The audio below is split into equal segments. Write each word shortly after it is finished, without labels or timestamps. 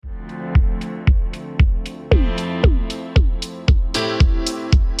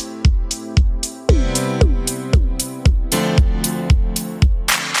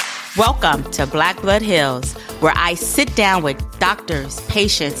Welcome to Black Blood Hills, where I sit down with doctors,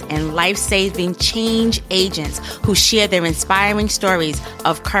 patients, and life-saving change agents who share their inspiring stories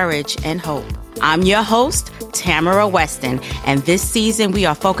of courage and hope. I'm your host, Tamara Weston, and this season we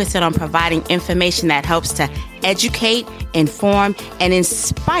are focusing on providing information that helps to educate, inform, and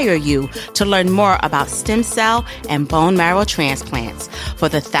inspire you to learn more about stem cell and bone marrow transplants. For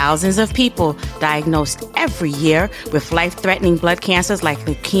the thousands of people diagnosed every year with life-threatening blood cancers like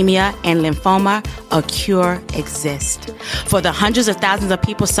leukemia and lymphoma, a cure exists. For the hundreds of thousands of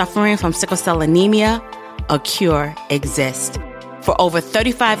people suffering from sickle cell anemia, a cure exists. For over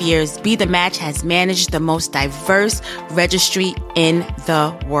 35 years, Be The Match has managed the most diverse registry in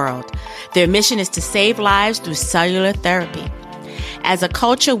the world. Their mission is to save lives through cellular therapy. As a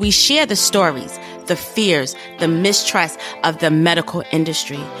culture, we share the stories, the fears, the mistrust of the medical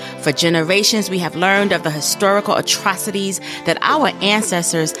industry. For generations, we have learned of the historical atrocities that our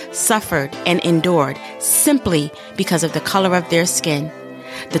ancestors suffered and endured simply because of the color of their skin.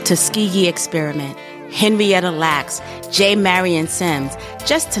 The Tuskegee experiment, Henrietta Lacks, J. Marion Sims,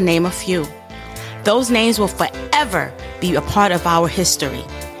 just to name a few. Those names will forever be a part of our history,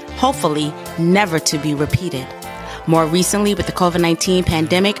 hopefully never to be repeated. More recently, with the COVID-19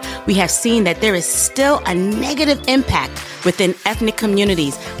 pandemic, we have seen that there is still a negative impact within ethnic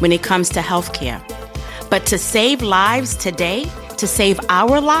communities when it comes to healthcare. But to save lives today, to save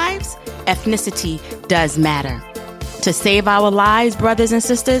our lives, ethnicity does matter. To save our lives, brothers and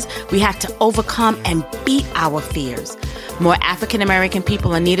sisters, we have to overcome and beat our fears. More African American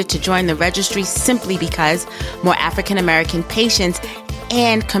people are needed to join the registry simply because more African American patients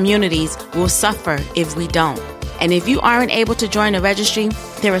and communities will suffer if we don't. And if you aren't able to join the registry,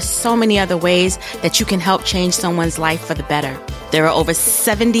 there are so many other ways that you can help change someone's life for the better. There are over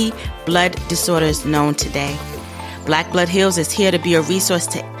 70 blood disorders known today. Black Blood Hills is here to be a resource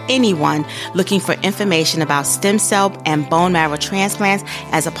to anyone looking for information about stem cell and bone marrow transplants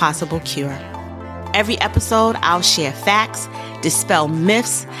as a possible cure. Every episode, I'll share facts, dispel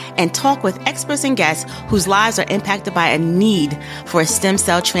myths, and talk with experts and guests whose lives are impacted by a need for a stem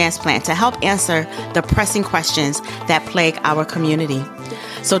cell transplant to help answer the pressing questions that plague our community.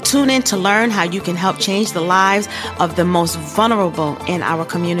 So tune in to learn how you can help change the lives of the most vulnerable in our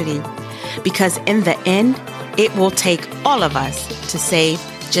community. Because in the end, it will take all of us to save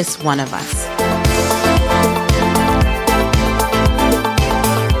just one of us.